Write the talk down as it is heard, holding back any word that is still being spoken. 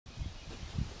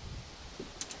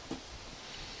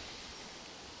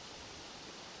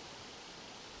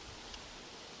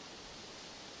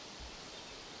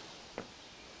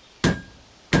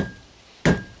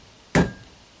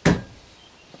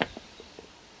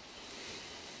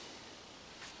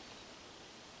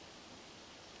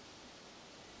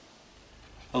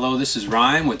Hello, this is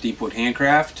Ryan with Deepwood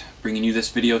Handcraft, bringing you this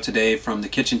video today from the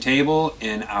kitchen table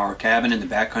in our cabin in the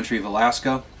backcountry of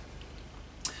Alaska.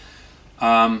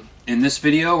 In this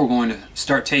video, we're going to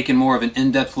start taking more of an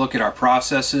in-depth look at our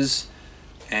processes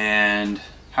and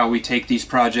how we take these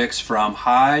projects from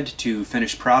hide to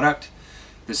finished product.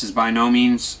 This is by no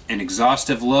means an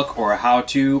exhaustive look or a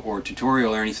how-to or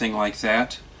tutorial or anything like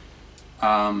that,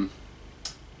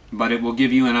 but it will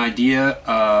give you an idea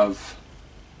of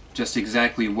just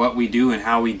exactly what we do and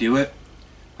how we do it.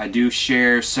 I do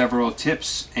share several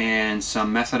tips and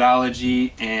some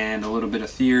methodology and a little bit of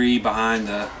theory behind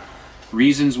the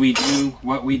reasons we do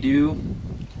what we do.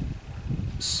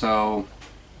 So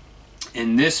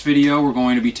in this video we're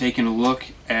going to be taking a look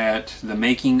at the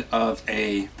making of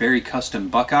a very custom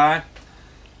Buckeye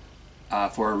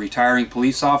for a retiring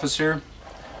police officer.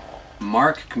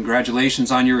 Mark,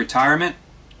 congratulations on your retirement.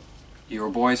 Your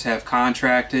boys have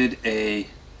contracted a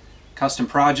custom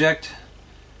project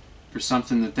for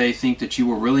something that they think that you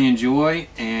will really enjoy,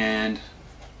 and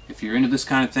if you're into this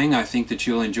kind of thing, I think that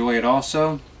you'll enjoy it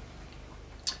also.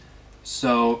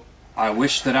 So I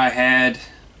wish that I had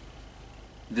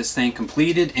this thing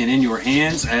completed and in your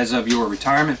hands as of your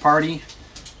retirement party,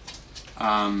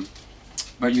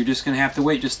 but you're just going to have to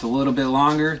wait just a little bit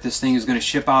longer. This thing is going to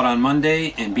ship out on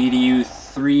Monday and be to you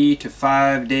 3 to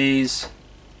 5 days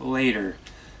later.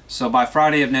 So by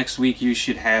Friday of next week you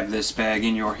should have this bag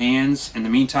in your hands. In the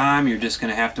meantime, you're just going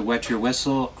to have to wet your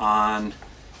whistle on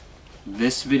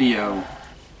this video.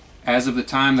 As of the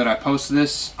time that I post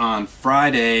this on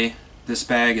Friday, this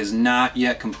bag is not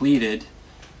yet completed,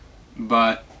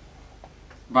 but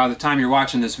by the time you're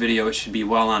watching this video it should be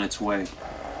well on its way.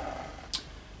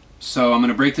 So I'm going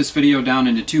to break this video down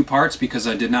into two parts because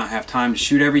I did not have time to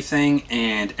shoot everything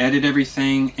and edit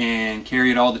everything and carry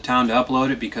it all to town to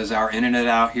upload it because our internet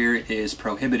out here is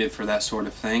prohibitive for that sort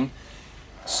of thing.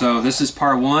 So this is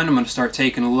part one. I'm going to start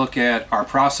taking a look at our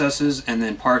processes, and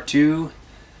then part two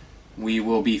we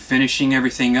will be finishing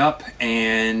everything up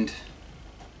and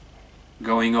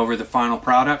going over the final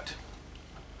product.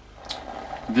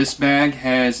 This bag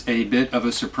has a bit of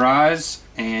a surprise,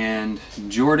 and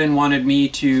Jordan wanted me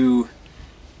to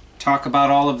talk about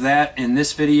all of that in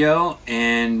this video,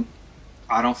 and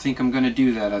I don't think I'm going to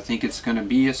do that. I think it's going to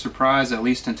be a surprise at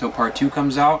least until part two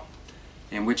comes out,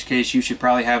 in which case you should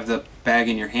probably have the bag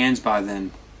in your hands by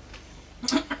then.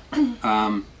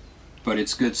 But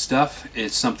it's good stuff.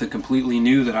 It's something completely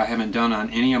new that I haven't done on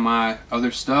any of my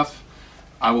other stuff.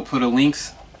 I will put a link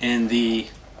in the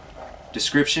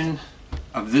description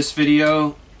of this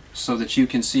video so that you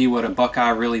can see what a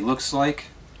Buckeye really looks like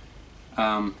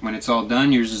when it's all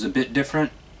done. Yours is a bit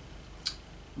different,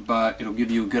 but it'll give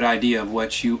you a good idea of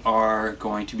what you are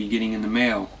going to be getting in the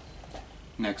mail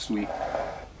next week.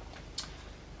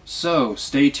 So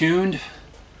stay tuned,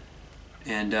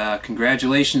 and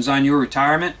congratulations on your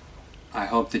retirement. I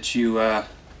hope that you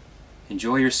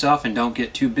enjoy yourself and don't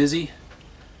get too busy.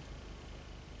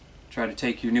 Try to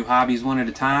take your new hobbies one at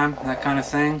a time, that kind of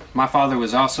thing. My father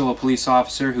was also a police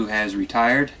officer who has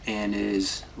retired and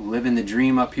is living the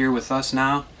dream up here with us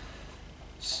now.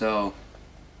 So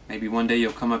maybe one day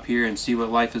you'll come up here and see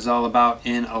what life is all about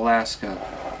in Alaska.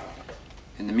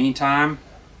 In the meantime,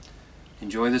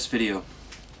 enjoy this video.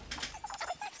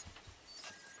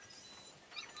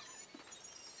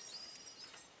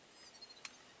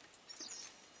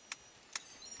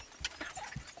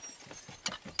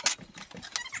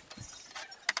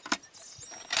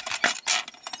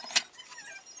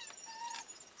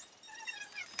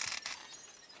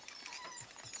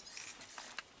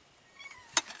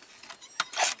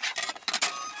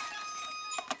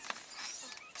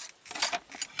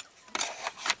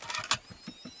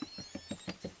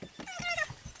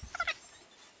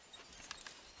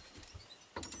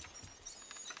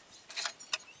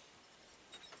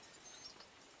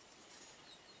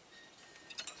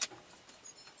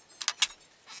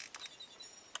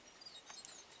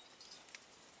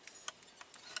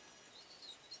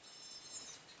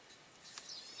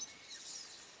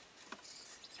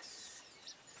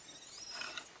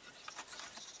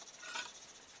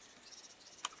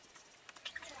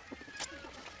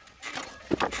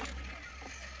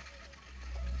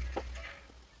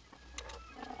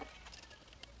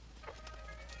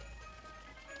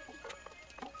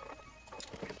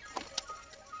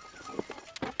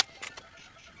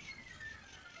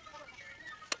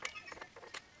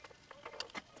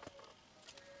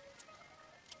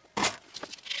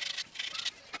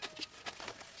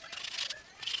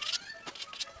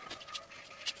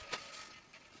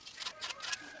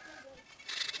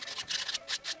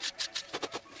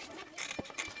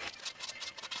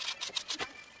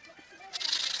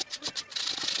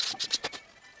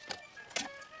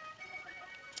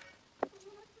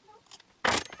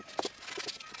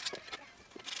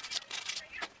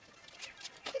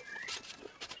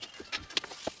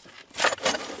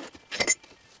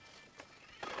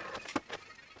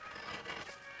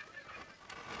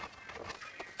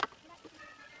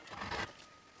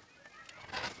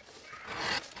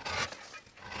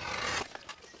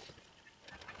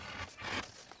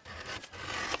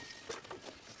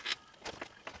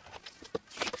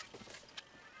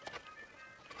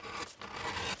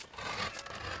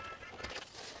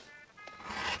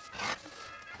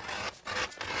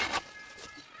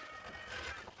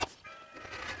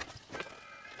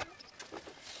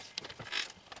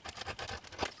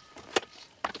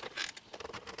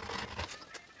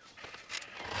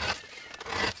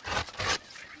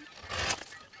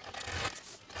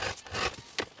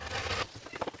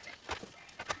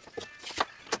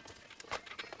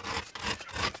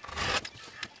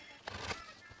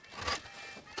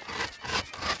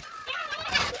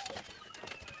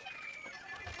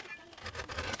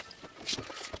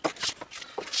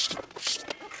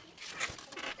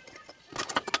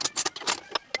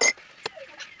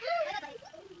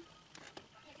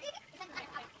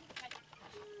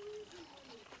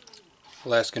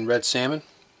 Alaskan red salmon.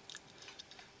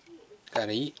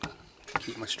 Gotta eat.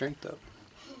 Keep my strength up.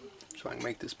 So I can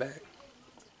make this bag.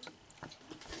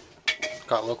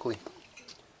 Caught locally.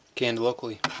 Canned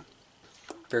locally.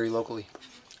 Very locally.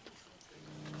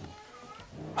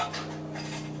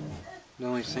 The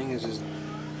only thing is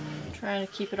trying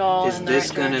to keep it all in the right direction. Is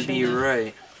this gonna be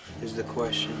right? Is the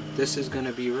question. This is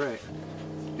gonna be right.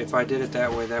 If I did it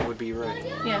that way, that would be right.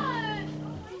 Yeah.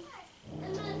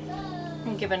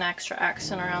 And give an extra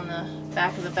accent around the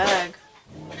back of the bag.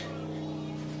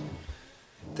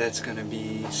 That's gonna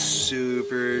be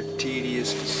super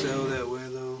tedious to sew that way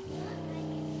though.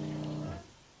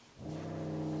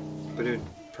 But it would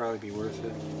probably be worth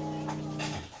it.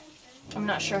 I'm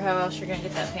not sure how else you're gonna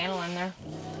get that panel in there.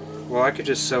 Well, I could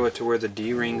just sew it to where the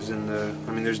D-rings and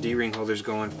there's D-ring holders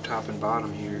going top and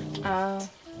bottom here. Oh.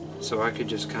 So I could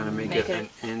just kind of make it an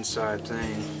inside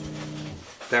thing.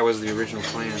 That was the original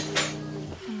plan. It's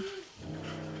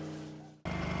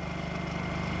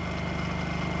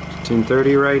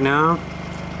 10:30 right now.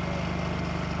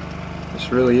 This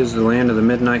really is the land of the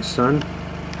midnight sun.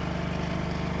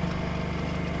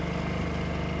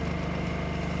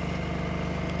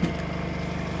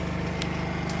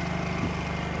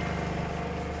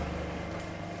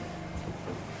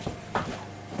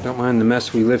 Don't mind the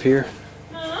mess we live here.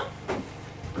 A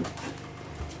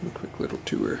quick little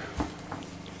tour.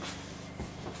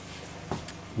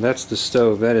 That's the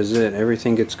stove, that is it.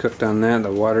 Everything gets cooked on that,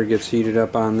 the water gets heated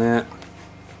up on that.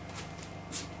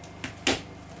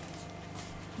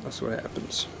 That's what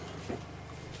happens.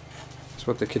 That's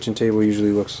what the kitchen table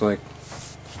usually looks like.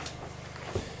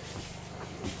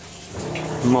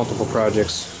 Multiple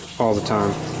projects all the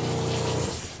time.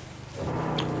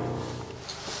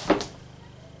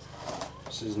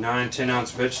 This is 9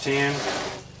 10-ounce veg tan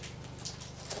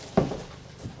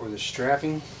for the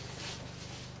strapping.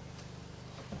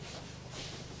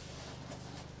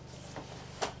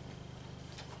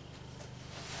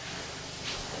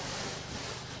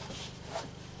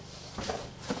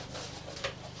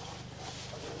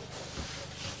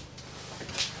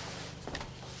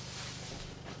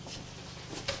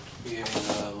 We have a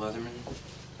Leatherman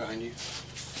behind you,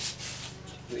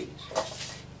 please.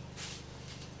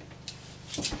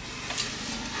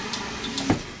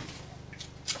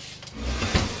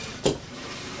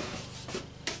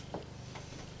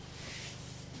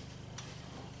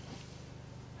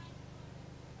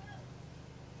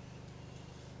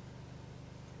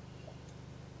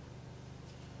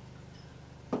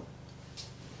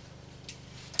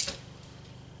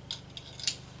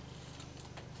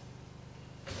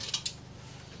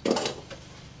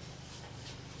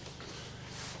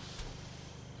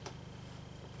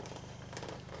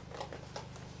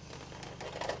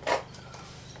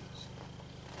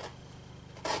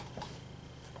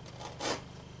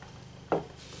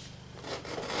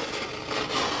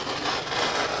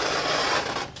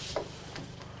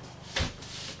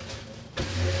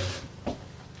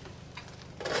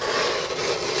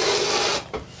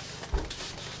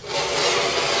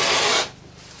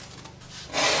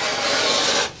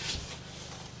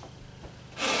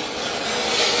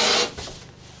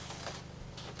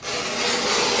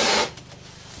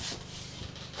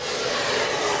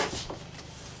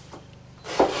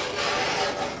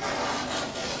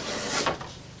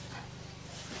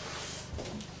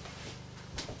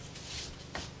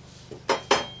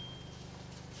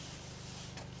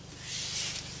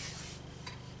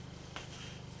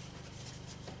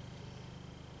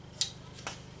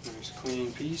 Nice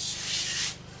clean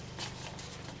piece.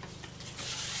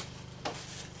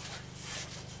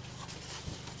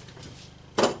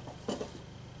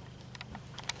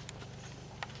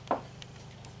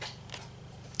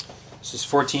 This is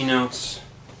 14-ounce,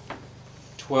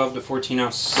 12 to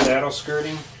 14-ounce saddle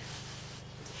skirting.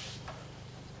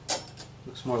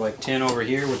 Looks more like 10 over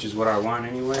here, which is what I want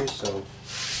anyway, so.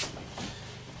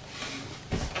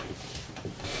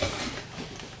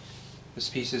 This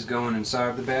piece is going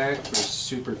inside the bag for a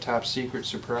super top secret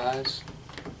surprise.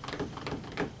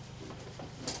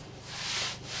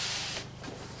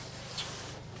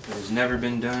 It has never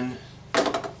been done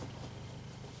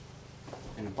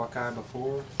in a Buckeye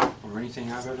before, or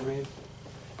anything I've ever made,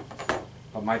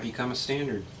 but might become a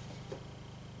standard.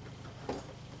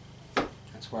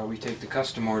 That's why we take the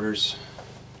custom orders.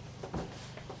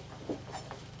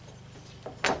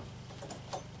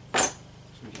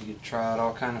 You get to try out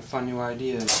all kind of fun new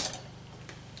ideas.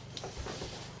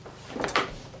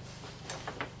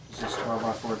 This is 12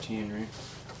 by 14, right?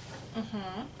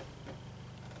 Mm-hmm.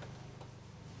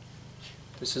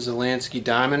 This is a Lansky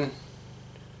diamond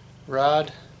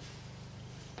rod.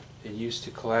 It used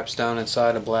to collapse down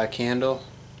inside a black handle.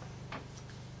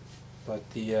 but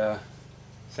the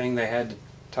thing they had to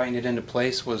tighten it into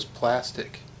place was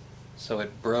plastic, so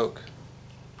it broke.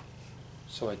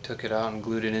 So I took it out and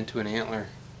glued it into an antler,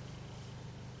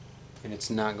 and it's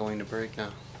not going to break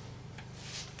now.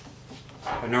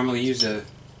 I normally use the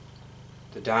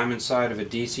diamond side of a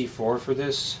DC4 for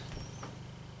this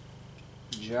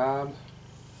job.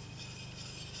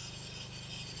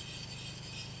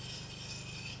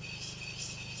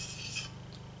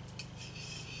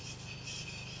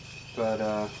 But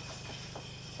I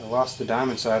lost the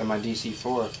diamond side of my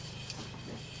DC4.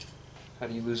 How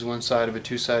do you lose one side of a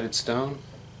two-sided stone?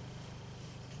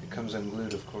 It comes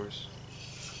unglued, of course.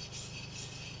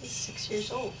 He's 6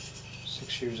 years old.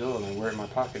 6 years old, and I wear it in my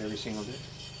pocket every single day.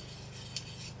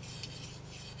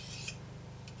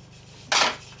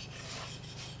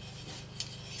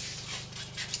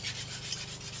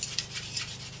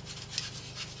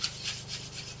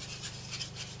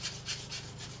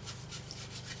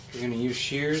 If you're going to use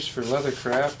shears for leather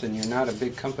craft and you're not a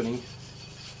big company,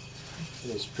 it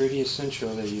is pretty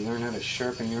essential that you learn how to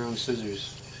sharpen your own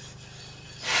scissors.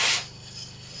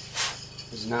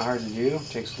 It's not hard to do, it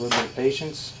takes a little bit of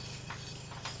patience.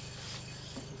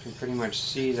 You can pretty much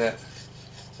see that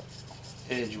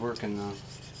edge working though.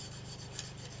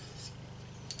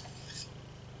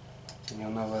 And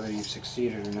you'll know whether you've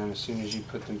succeeded or not as soon as you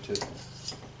put them to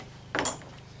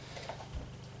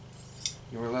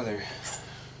your leather.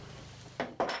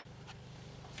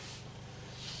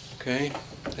 Okay,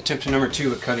 attempt number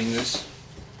 2 at cutting this.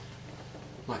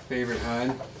 My favorite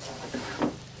hide.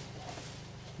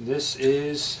 This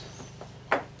is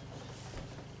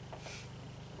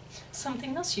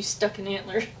Something else you stuck an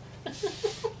antler.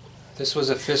 this was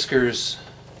a Fisker's.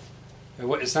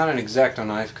 It's not an X-Acto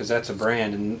knife because that's a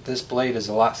brand, and this blade is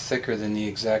a lot thicker than the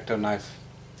X-Acto knife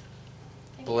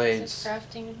blades. It's a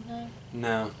crafting knife.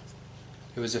 No,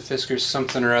 it was a Fisker's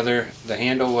something or other. The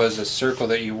handle was a circle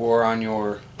that you wore on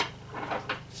your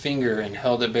finger and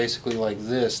held it basically like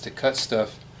this to cut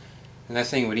stuff, and that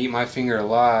thing would eat my finger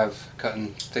alive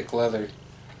cutting thick leather.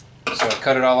 So I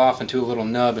cut it all off into a little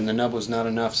nub, and the nub was not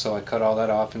enough, so I cut all that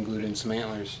off and glued in some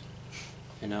antlers,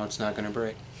 and now it's not going to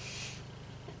break.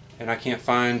 And I can't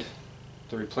find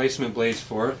the replacement blades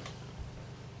for it,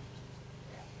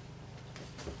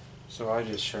 so I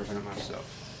just sharpen it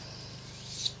myself.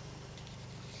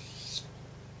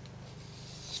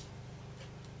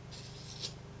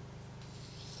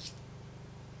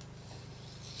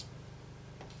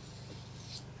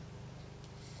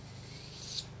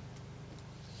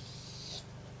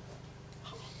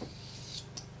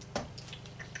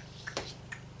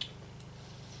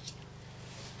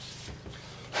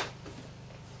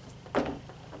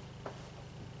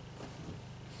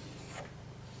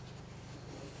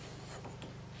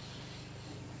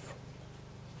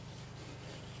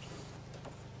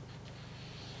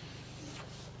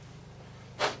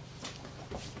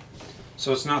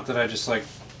 So it's not that I just like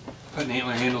putting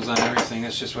antler handles on everything,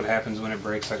 that's just what happens when it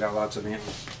breaks. I got lots of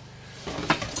antlers.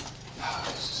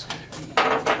 This is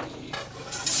gonna be... You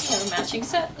have a matching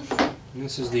set? And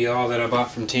this is the awl that I bought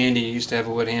from Tandy. It used to have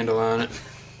a wood handle on it.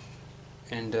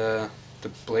 And the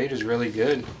blade is really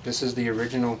good. This is the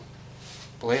original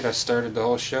blade I started the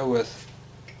whole show with.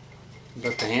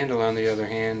 But the handle, on the other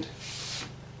hand,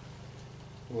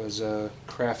 was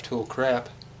craft tool crap.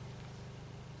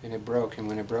 And it broke, and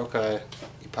when it broke I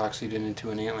epoxied it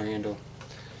into an antler handle.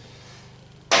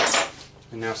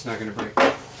 And now it's not going to break.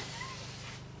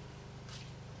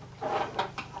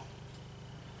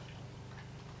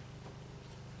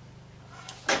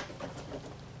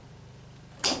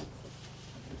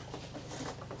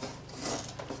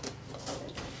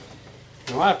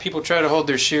 A lot of people try to hold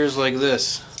their shears like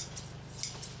this.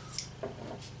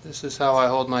 This is how I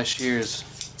hold my shears.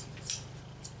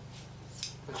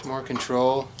 Much more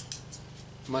control,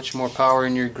 much more power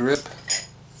in your grip.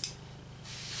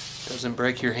 Doesn't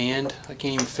break your hand. I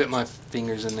can't even fit my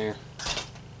fingers in there.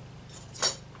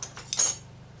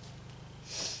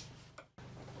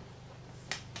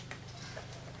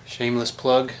 Shameless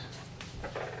plug.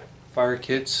 Fire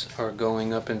kits are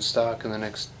going up in stock in the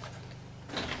next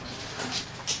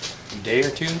day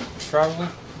or two, probably.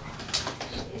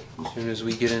 As soon as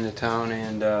we get into town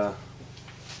and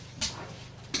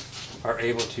are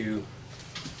able to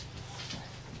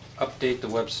update the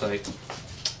website.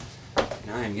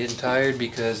 And I am getting tired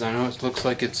because I know it looks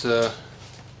like it's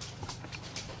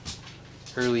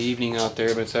early evening out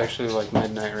there, but it's actually like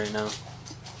midnight right now.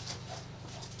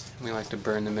 We like to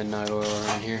burn the midnight oil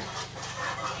around here.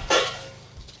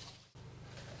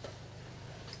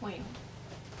 Wait.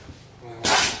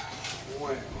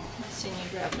 Well. I've seen you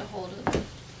grab the hold of the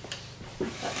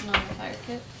button on the fire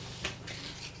kit.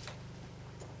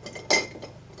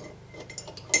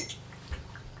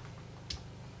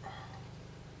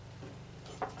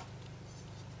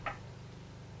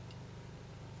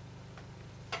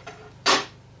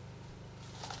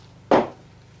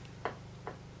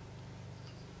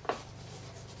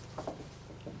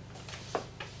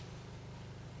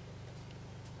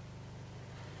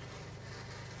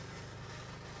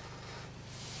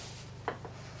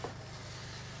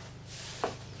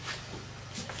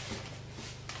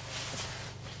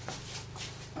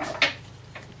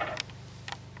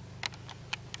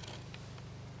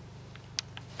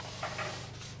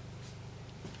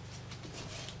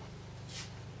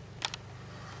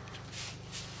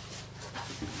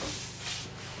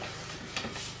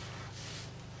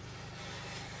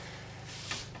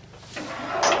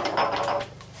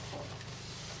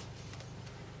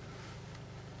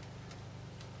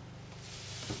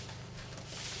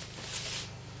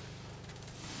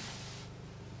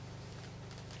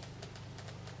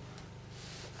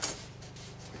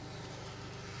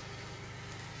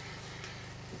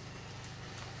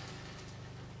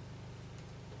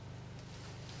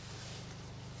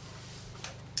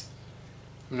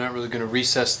 I'm not really going to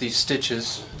recess these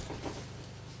stitches,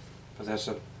 but that's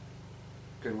a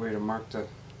good way to mark the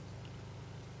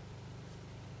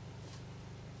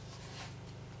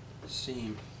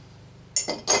seam.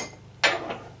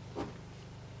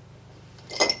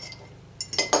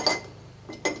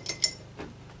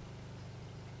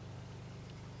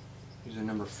 Using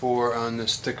number 4 on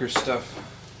this thicker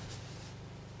stuff.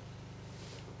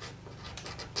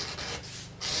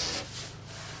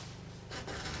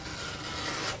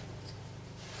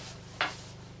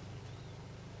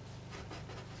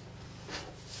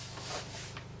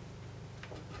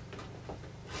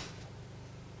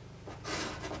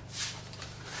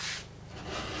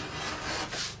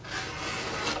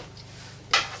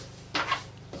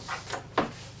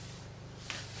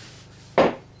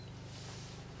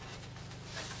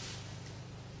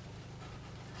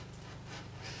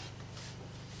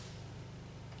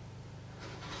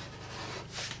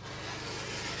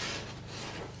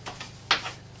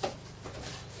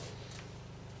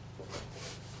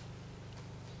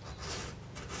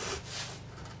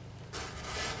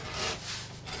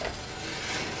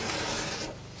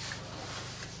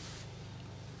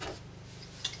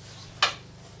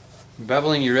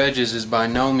 Beveling your edges is by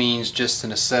no means just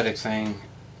an aesthetic thing.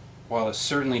 While it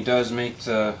certainly does make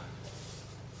the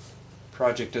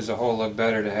project as a whole look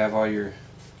better to have all your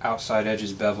outside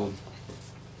edges beveled,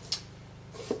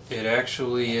 it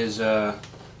actually is a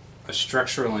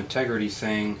structural integrity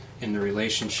thing in the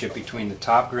relationship between the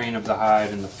top grain of the hide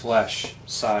and the flesh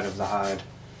side of the hide.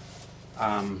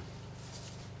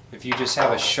 If you just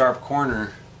have a sharp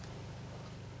corner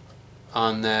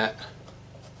on that,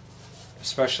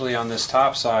 especially on this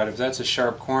top side, if that's a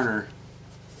sharp corner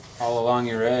all along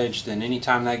your edge, then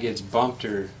anytime that gets bumped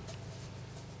or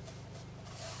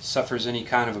suffers any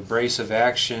kind of abrasive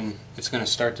action, it's going to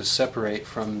start to separate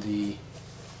from the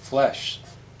flesh,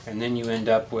 and then you end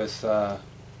up with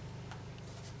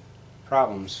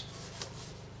problems.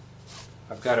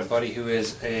 I've got a buddy who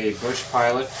is a bush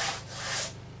pilot.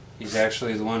 He's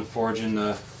actually the one forging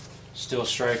the steel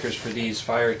strikers for these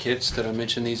fire kits that I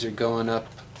mentioned. These are going up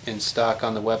in stock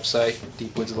on the website,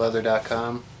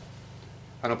 deepwoodsleather.com.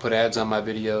 I don't put ads on my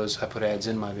videos, I put ads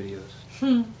in my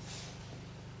videos.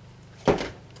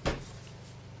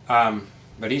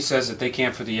 But he says that they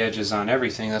camphor the edges on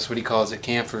everything. That's what he calls it,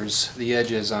 camphors the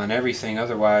edges on everything,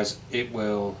 otherwise it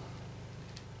will,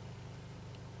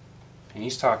 and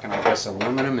he's talking, I guess,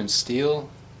 aluminum and steel,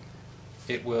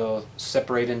 it will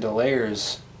separate into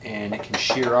layers and it can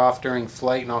shear off during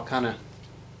flight and all kind of,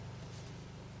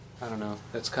 I don't know,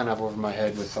 that's kind of over my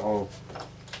head with the whole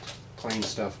plane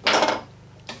stuff, but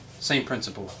same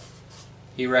principle.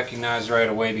 He recognized right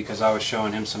away because I was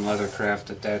showing him some leathercraft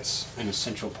that that's an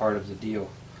essential part of the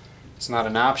deal. It's not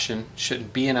an option,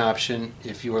 shouldn't be an option.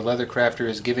 If your leathercrafter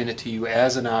is giving it to you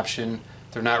as an option,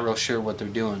 they're not real sure what they're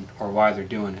doing or why they're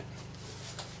doing it.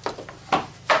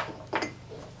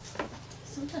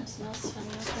 Sometimes smells funny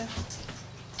out there.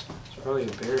 It's probably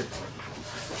a bear.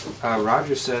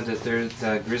 Roger said that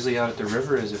the grizzly out at the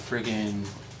river is a friggin'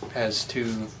 has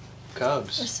 2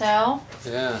 cubs. A sow?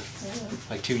 Yeah,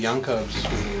 like 2 young cubs.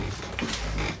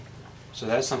 So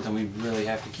that's something we really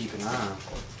have to keep an eye on.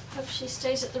 Hope she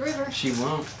stays at the river. She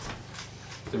won't.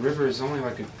 The river is only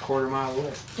like a quarter mile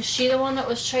away. Is she the one that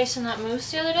was chasing that moose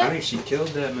the other day? I think she killed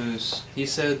that moose. He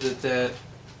said that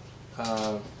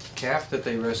calf that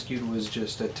they rescued was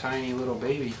just a tiny little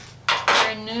baby.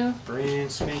 Brand new. Brand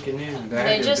spanking new. That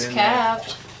They just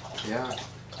calved. Yeah.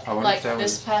 I wonder Like if that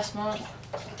this was past month.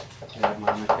 that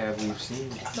mama calf we've seen.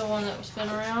 The one that was been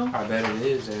around. I bet it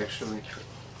is actually.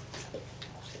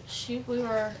 We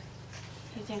were.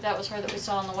 You think that was her that we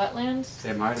saw in the wetlands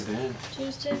It might have been.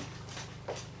 Tuesday?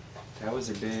 That was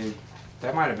a big.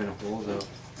 That might have been a bull though.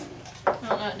 I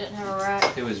don't know. It didn't have a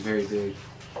rack. It was very big.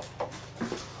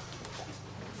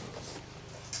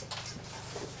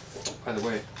 By the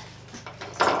way,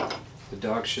 the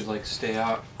dog should like stay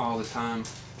out all the time.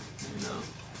 You know.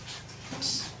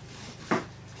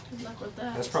 Good luck with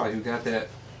that. That's probably who got that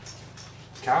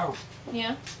cow.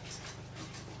 Yeah.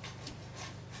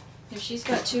 If she's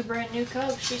got 2 brand new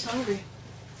cubs, she's hungry.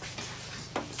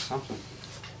 Something.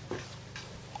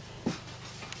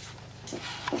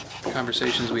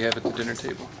 Conversations we have at the dinner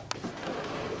table.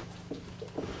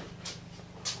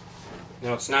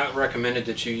 Now, it's not recommended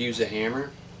that you use a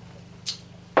hammer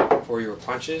for your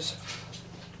punches,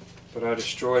 but I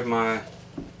destroyed my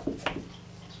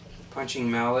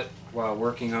punching mallet while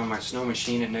working on my snow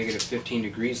machine at negative 15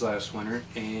 degrees last winter,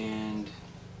 and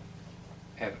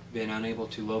have been unable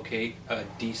to locate a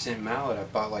decent mallet.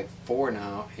 I've bought like 4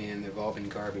 now, and they've all been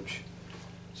garbage.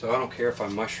 So I don't care if I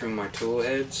mushroom my tool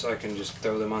heads, I can just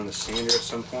throw them on the sander at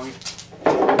some point.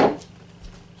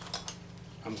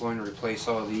 I'm going to replace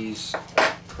all these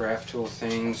craft tool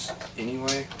things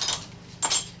anyway,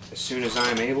 as soon as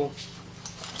I'm able,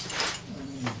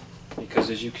 because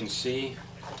as you can see,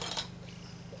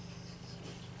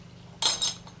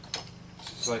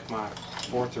 this is like my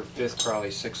 4th or 5th probably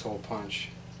 6-hole punch.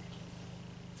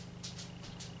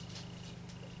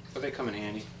 But they come in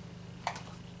handy.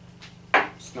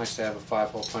 It's nice to have a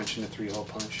 5-hole punch and a 3-hole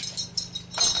punch.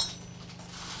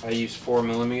 I use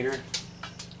 4mm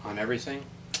on everything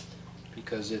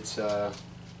because it's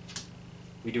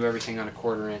we do everything on a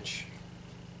 1/4 inch.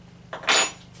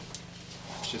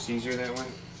 It's just easier that way.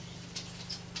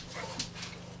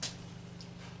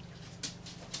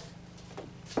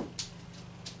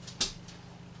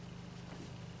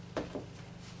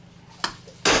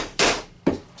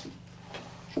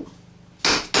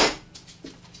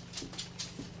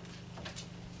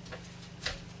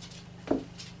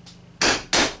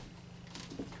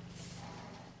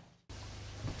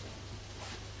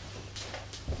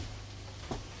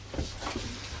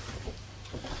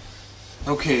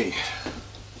 Okay,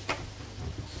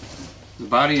 the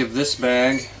body of this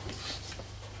bag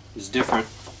is different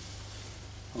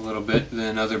a little bit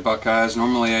than other Buckeyes.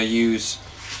 Normally I use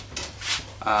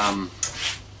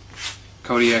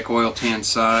Kodiak oil tan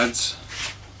sides,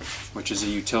 which is a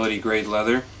utility grade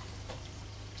leather.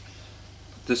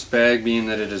 This bag, being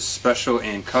that it is special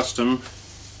and custom,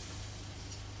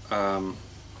 I've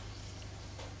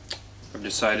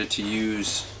decided to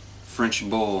use French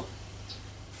bull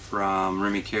from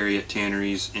Remy Carriot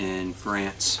Tanneries in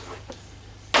France.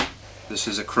 This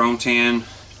is a chrome tan,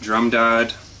 drum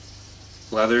dyed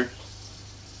leather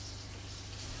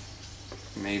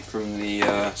made from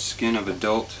the skin of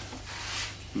adult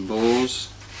bulls,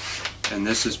 and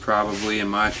this is probably, in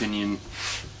my opinion,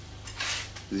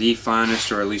 the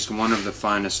finest, or at least one of the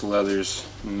finest leathers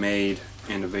made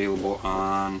and available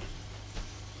on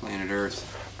planet Earth.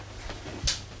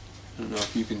 I don't know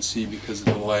if you can see because of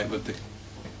the light, but the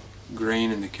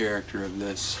grain and the character of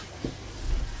this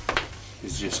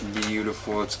is just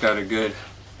beautiful. It's got a good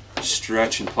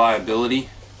stretch and pliability,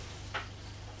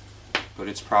 but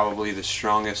it's probably the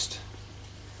strongest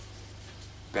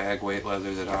bag weight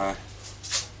leather that I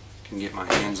can get my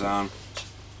hands on.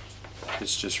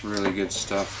 It's just really good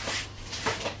stuff.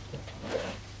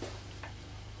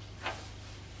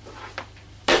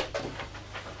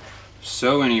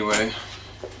 So anyway,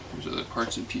 these are the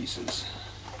parts and pieces.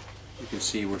 You can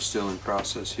see we're still in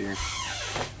process here.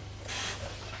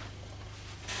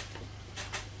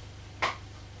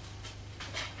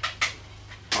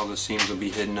 All the seams will be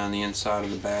hidden on the inside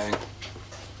of the bag.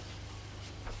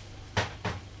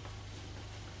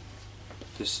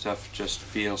 This stuff just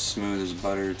feels smooth as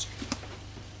butter. It's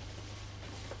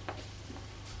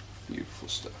beautiful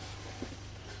stuff.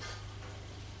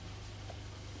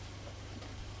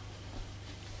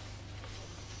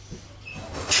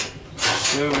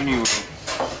 So anyway,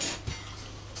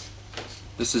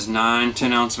 this is 9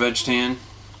 10-ounce veg tan,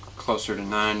 closer to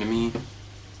 9 to me.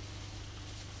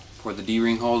 For the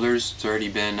D-ring holders, it's already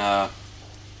been dyed,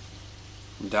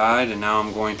 and now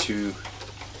I'm going to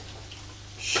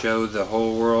show the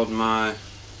whole world my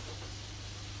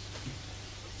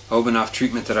Obanoff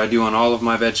treatment that I do on all of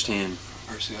my veg tan.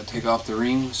 First, I gotta take off the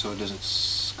ring so it doesn't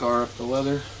scar up the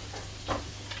leather,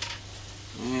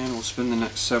 and we'll spend the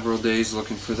next several days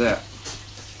looking for that.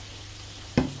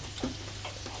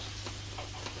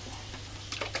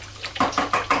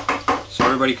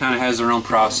 Everybody kind of has their own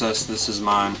process. This is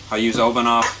mine. I use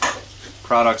Obanoff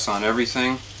products on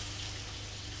everything.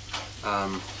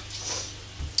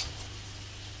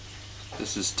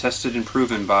 This is tested and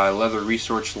proven by Leather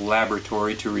Research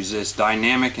Laboratory to resist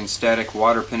dynamic and static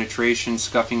water penetration,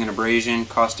 scuffing and abrasion,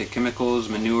 caustic chemicals,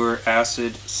 manure,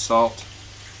 acid, salt,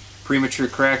 premature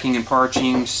cracking and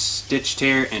parching, stitch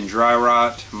tear and dry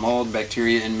rot, mold,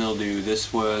 bacteria, and mildew.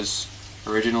 This was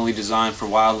originally designed for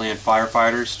wildland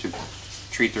firefighters to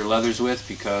treat their leathers with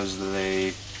because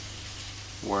they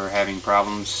were having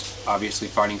problems obviously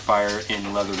fighting fire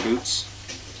in leather boots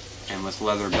and with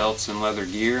leather belts and leather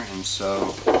gear, and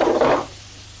so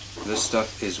this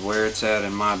stuff is where it's at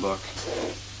in my book.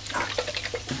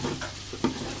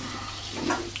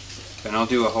 And I'll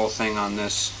do a whole thing on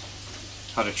this,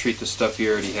 how to treat the stuff you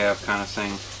already have kind of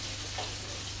thing,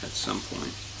 at some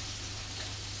point.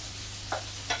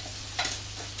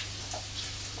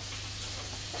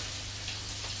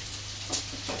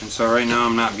 And so right now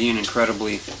I'm not being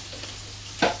incredibly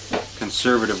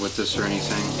conservative with this or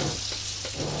anything.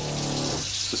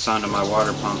 It's the sound of my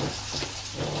water pump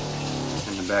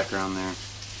in the background there.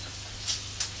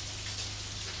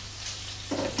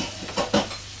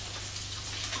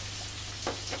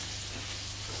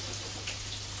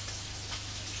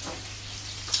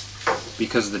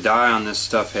 because the dye on this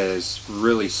stuff has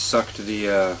really sucked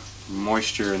the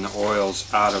moisture and the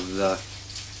oils out of the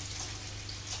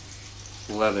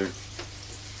leather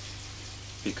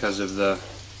because of the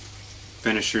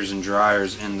finishers and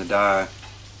dryers in the dye.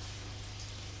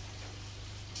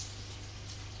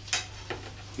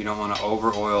 You don't want to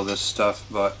over oil this stuff,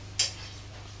 but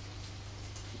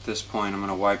at this point I'm going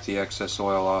to wipe the excess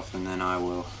oil off and then I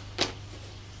will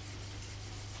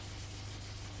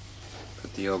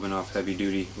put the Obanoff heavy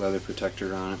duty leather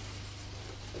protector on it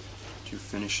to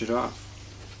finish it off.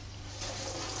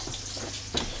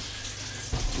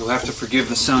 You'll have to forgive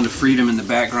the sound of freedom in the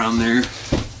background there.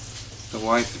 The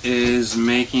wife is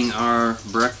making our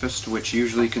breakfast, which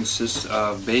usually consists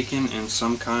of bacon and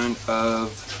some kind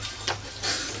of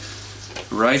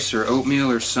rice or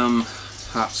oatmeal or some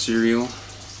hot cereal.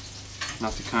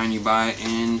 Not the kind you buy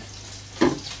in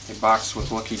a box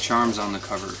with Lucky Charms on the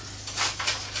cover.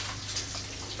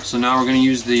 So now we're going to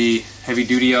use the heavy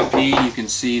duty LP. You can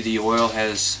see the oil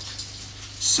has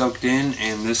soaked in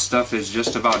and this stuff is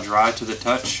just about dry to the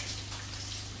touch.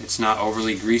 It's not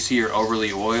overly greasy or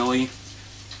overly oily.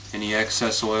 Any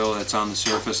excess oil that's on the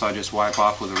surface I just wipe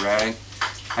off with a rag.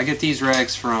 I get these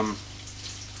rags from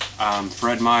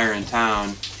Fred Meyer in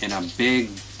town in a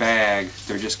big bag.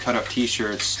 They're just cut up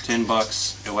t-shirts,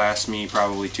 $10. It lasts me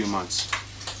probably 2 months.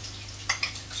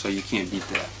 So you can't beat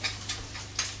that.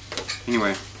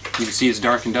 Anyway, you can see it's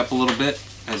darkened up a little bit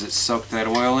as it soaked that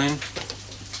oil in.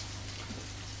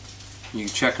 You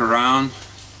can check around.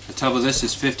 The tub of this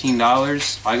is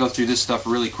 $15. I go through this stuff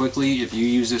really quickly. If you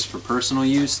use this for personal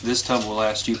use, this tub will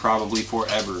last you probably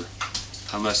forever.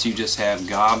 Unless you just have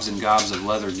gobs and gobs of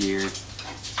leather gear.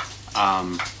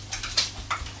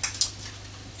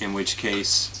 In which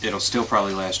case, it'll still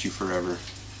probably last you forever.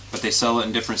 But they sell it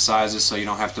in different sizes, so you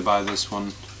don't have to buy this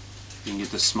one. You can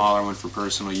get the smaller one for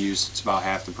personal use. It's about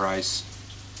half the price.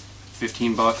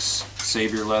 15 bucks,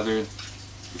 save your leather.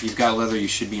 If you've got leather, you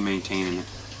should be maintaining it.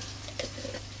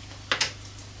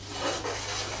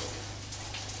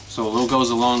 So a little goes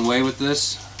a long way with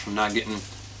this. I'm not getting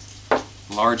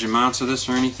large amounts of this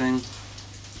or anything.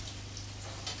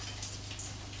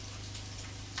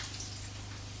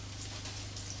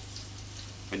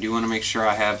 I do want to make sure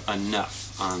I have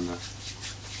enough on the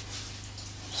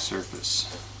surface.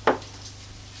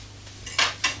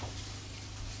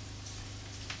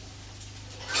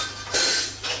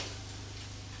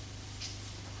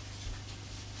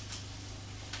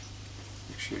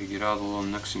 Make sure to get all the little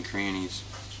nooks and crannies.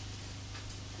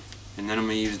 And then I'm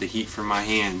going to use the heat for my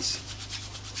hands.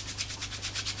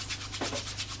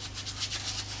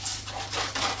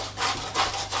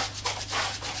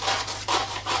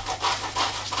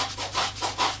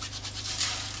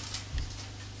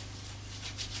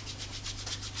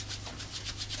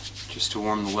 Just to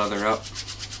warm the leather up.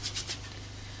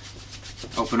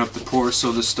 Open up the pores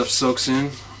so this stuff soaks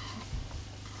in.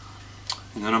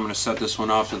 And then I'm going to set this one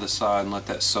off to the side and let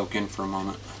that soak in for a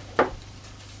moment.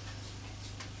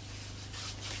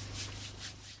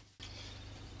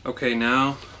 Okay,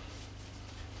 now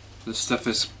this stuff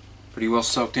is pretty well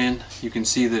soaked in. You can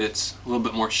see that it's a little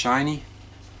bit more shiny,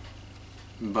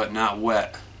 but not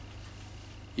wet.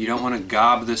 You don't want to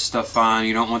gob this stuff on.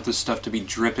 You don't want this stuff to be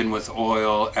dripping with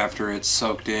oil after it's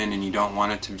soaked in, and you don't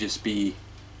want it to just be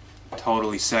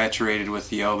totally saturated with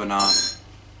the Obanoff.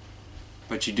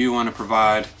 But you do want to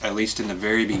provide, at least in the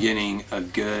very beginning, a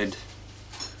good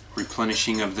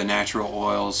replenishing of the natural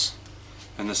oils.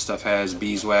 And this stuff has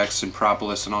beeswax and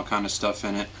propolis and all kind of stuff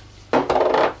in it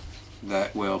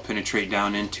that will penetrate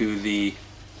down into the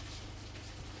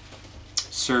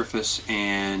surface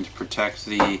and protect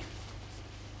the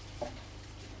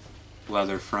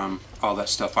leather from all that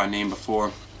stuff I named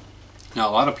before. Now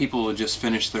a lot of people will just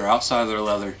finish their outside of their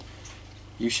leather.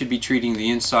 You should be treating the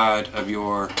inside of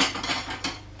your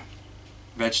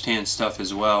veg tan stuff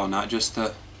as well, not just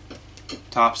the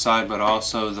top side but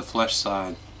also the flesh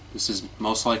side. This is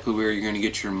most likely where you're going to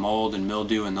get your mold and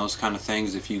mildew and those kind of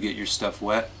things if you get your stuff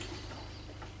wet.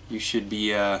 You should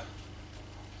be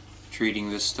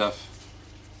treating this stuff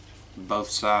both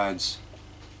sides.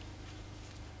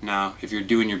 Now, if you're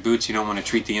doing your boots, you don't want to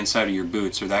treat the inside of your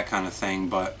boots or that kind of thing,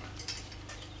 but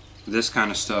this kind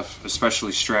of stuff,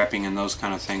 especially strapping and those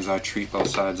kind of things, I treat both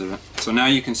sides of it. So now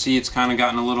you can see it's kind of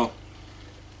gotten a little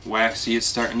waxy. It's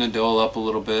starting to dull up a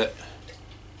little bit.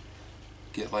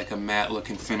 Get like a matte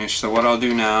looking finish. So what I'll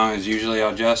do now is usually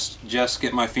I'll just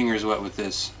get my fingers wet with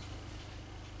this.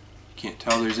 Can't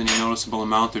tell there's any noticeable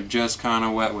amount. They're just kind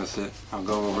of wet with it. I'll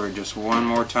go over it just one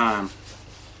more time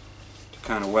to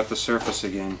kind of wet the surface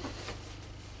again.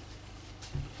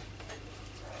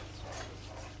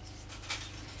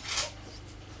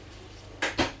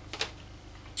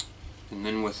 And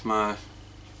then with my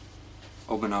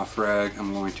Obanoff rag,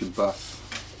 I'm going to buff.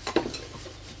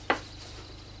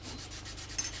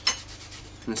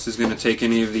 And this is going to take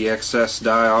any of the excess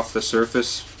dye off the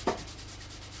surface,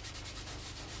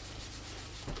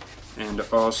 and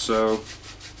also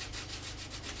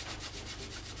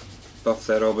buff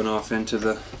that Obanoff into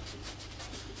the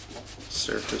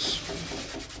surface.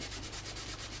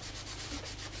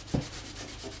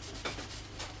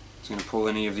 It's going to pull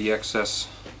any of the excess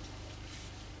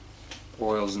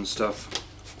oils and stuff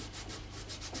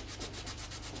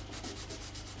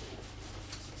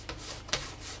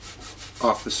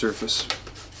off the surface.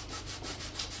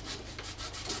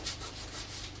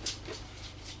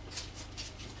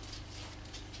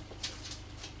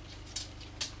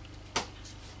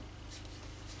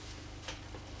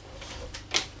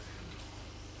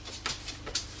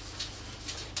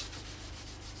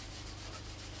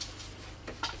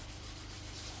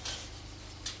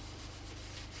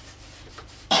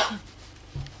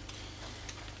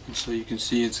 And so you can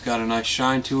see it's got a nice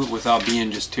shine to it without being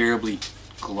just terribly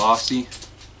glossy.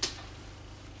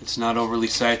 It's not overly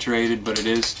saturated, but it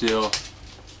is still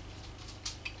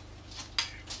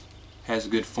has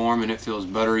good form, and it feels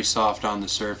buttery soft on the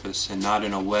surface and not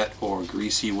in a wet or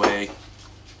greasy way.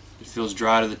 It feels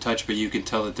dry to the touch, but you can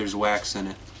tell that there's wax in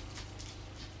it.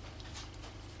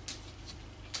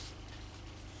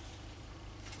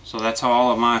 So that's how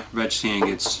all of my veg sand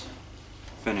gets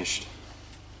finished.